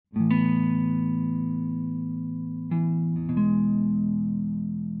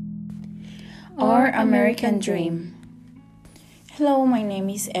Our American Dream. Hello, my name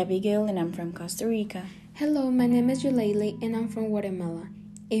is Abigail and I'm from Costa Rica. Hello, my name is Yuleili and I'm from Guatemala.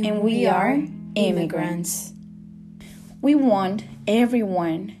 And we are immigrants. We want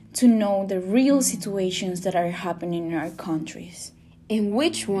everyone to know the real situations that are happening in our countries. And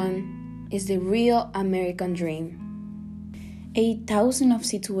which one is the real American dream? 8,000 of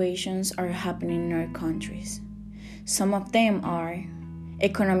situations are happening in our countries. Some of them are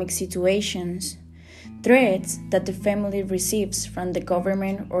economic situations, threats that the family receives from the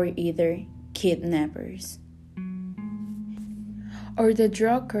government or either kidnappers, or the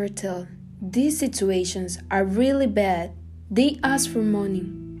drug cartel. These situations are really bad. They ask for money.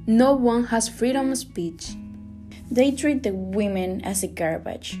 No one has freedom of speech. They treat the women as a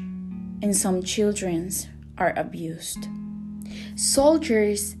garbage, and some children are abused.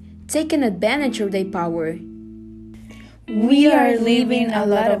 Soldiers taking advantage of their power. We are living a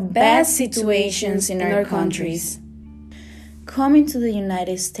lot of bad situations in our countries. Coming to the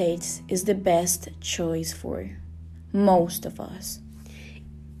United States is the best choice for most of us.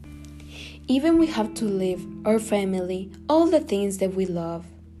 Even we have to leave our family, all the things that we love.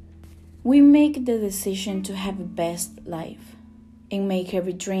 We make the decision to have a best life and make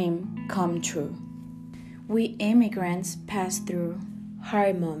every dream come true. We immigrants pass through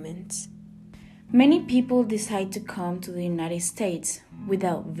hard moments. Many people decide to come to the United States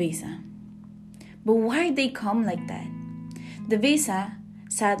without visa. But why they come like that? The visa,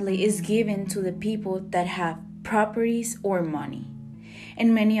 sadly, is given to the people that have properties or money.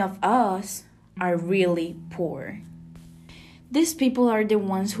 And many of us are really poor. These people are the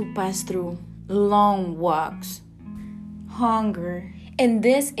ones who pass through long walks, hunger, and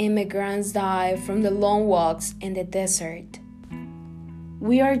these immigrants die from the long walks in the desert.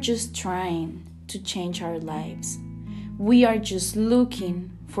 We are just trying to change our lives. We are just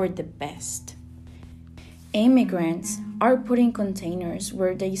looking for the best. Immigrants are put in containers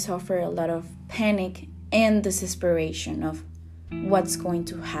where they suffer a lot of panic and desperation of what's going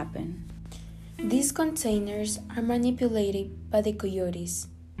to happen. These containers are manipulated by the coyotes.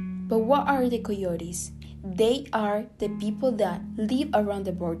 But what are the coyotes? They are the people that live around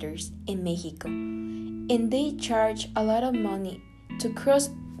the borders in Mexico, and they charge a lot of money to cross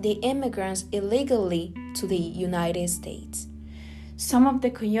the immigrants illegally to the United States. Some of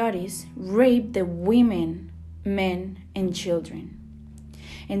the coyotes rape the women, men, and children.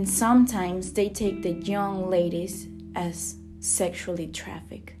 And sometimes they take the young ladies as sexually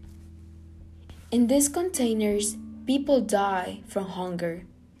trafficked. In these containers, people die from hunger.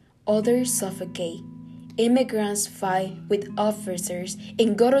 Others suffocate. Immigrants fight with officers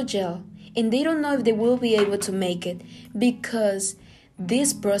and go to jail, and they don't know if they will be able to make it because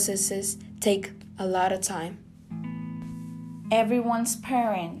these processes take a lot of time. Everyone's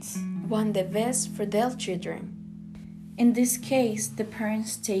parents want the best for their children. In this case, the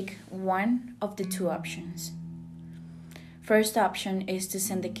parents take one of the two options. First option is to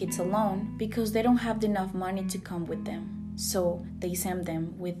send the kids alone because they don't have enough money to come with them, so they send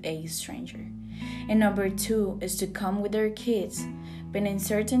them with a stranger. And number two is to come with their kids, but in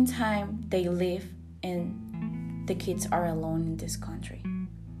certain time they leave and the kids are alone in this country.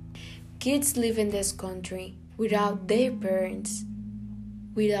 Kids live in this country without their parents,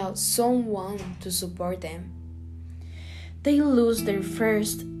 without someone to support them. They lose their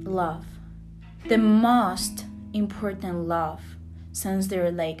first love, the most important love, since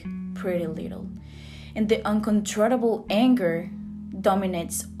they're like pretty little. And the uncontrollable anger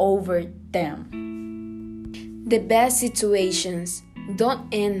dominates over them. The best situations don't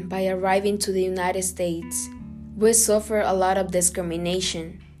end by arriving to the United States. We suffer a lot of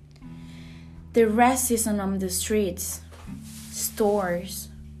discrimination. The racism on the streets, stores,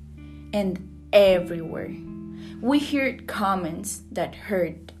 and everywhere. We hear comments that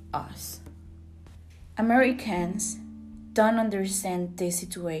hurt us. Americans don't understand these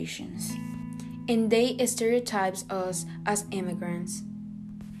situations. And they stereotype us as immigrants.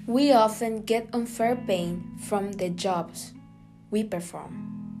 We often get unfair pay from the jobs we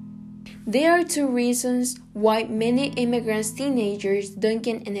perform. There are two reasons why many immigrants' teenagers don't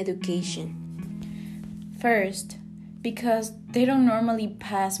get an education. First, because they don't normally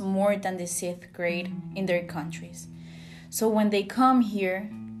pass more than the 6th grade in their countries. So when they come here,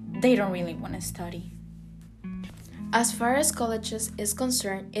 they don't really want to study. As far as colleges is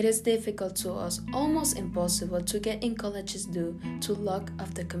concerned, it is difficult to us, almost impossible to get in colleges due to lack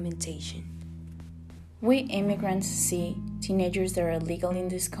of documentation. We immigrants see teenagers that are legal in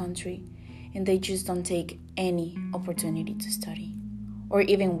this country and they just don't take any opportunity to study. Or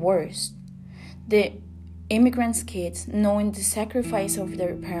even worse, the immigrants' kids, knowing the sacrifice of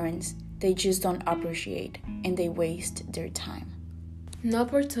their parents, they just don't appreciate and they waste their time. No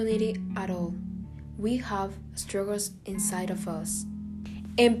opportunity at all. We have struggles inside of us.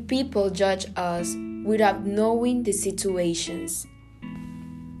 And people judge us without knowing the situations.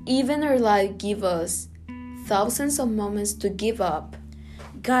 Even our life gives us thousands of moments to give up.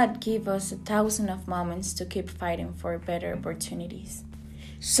 God gave us 1,000 of moments to keep fighting for better opportunities.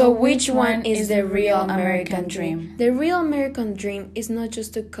 So which one is the real American dream? The real American dream is not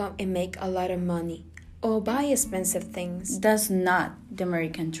just to come and make a lot of money or buy expensive things. That's not the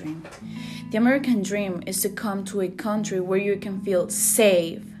American dream. The American dream is to come to a country where you can feel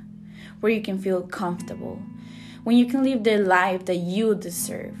safe, where you can feel comfortable, when you can live the life that you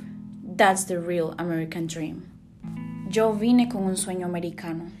deserve. That's the real American dream. Yo vine con un sueño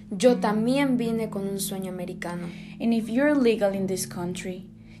americano. Yo también vine con un sueño americano. And if you're legal in this country,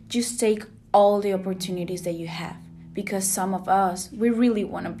 just take all the opportunities that you have, because some of us, we really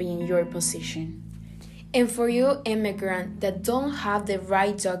want to be in your position. And for you immigrants that don't have the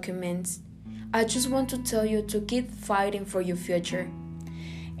right documents, I just want to tell you to keep fighting for your future.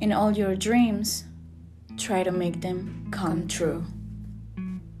 In all your dreams, try to make them come true.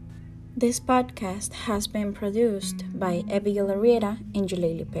 This podcast has been produced by Abigail Arrieta and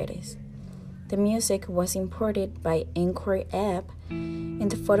Yuleli Perez. The music was imported by Anchor app,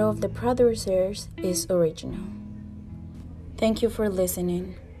 and the photo of the producers is original. Thank you for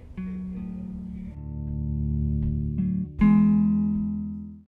listening.